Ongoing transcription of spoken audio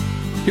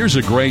Here's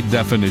a great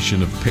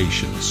definition of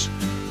patience.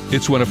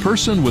 It's when a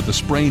person with a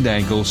sprained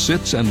ankle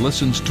sits and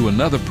listens to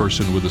another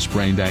person with a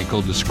sprained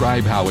ankle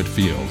describe how it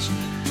feels.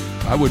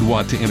 I would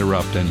want to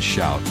interrupt and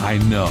shout, I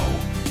know,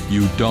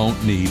 you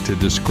don't need to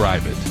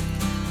describe it.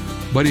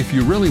 But if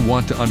you really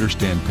want to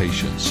understand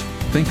patience,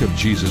 think of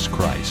Jesus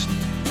Christ.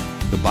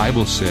 The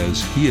Bible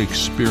says he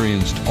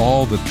experienced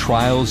all the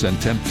trials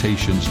and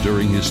temptations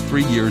during his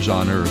 3 years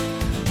on earth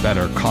that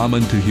are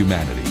common to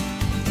humanity.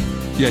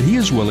 Yet he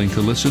is willing to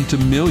listen to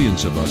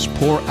millions of us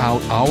pour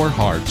out our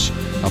hearts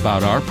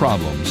about our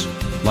problems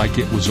like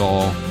it was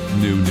all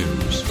new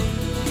news.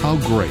 How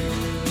great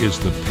is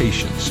the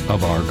patience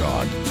of our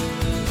God.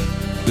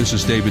 This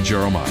is David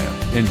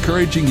Jeremiah,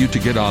 encouraging you to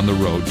get on the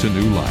road to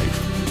new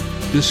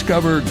life.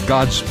 Discover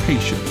God's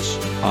patience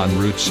on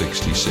Route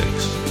 66.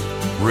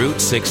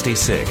 Route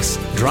 66,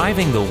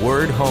 driving the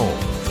word home.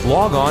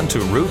 Log on to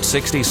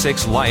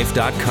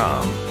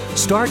Route66Life.com.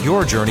 Start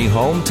your journey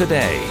home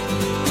today.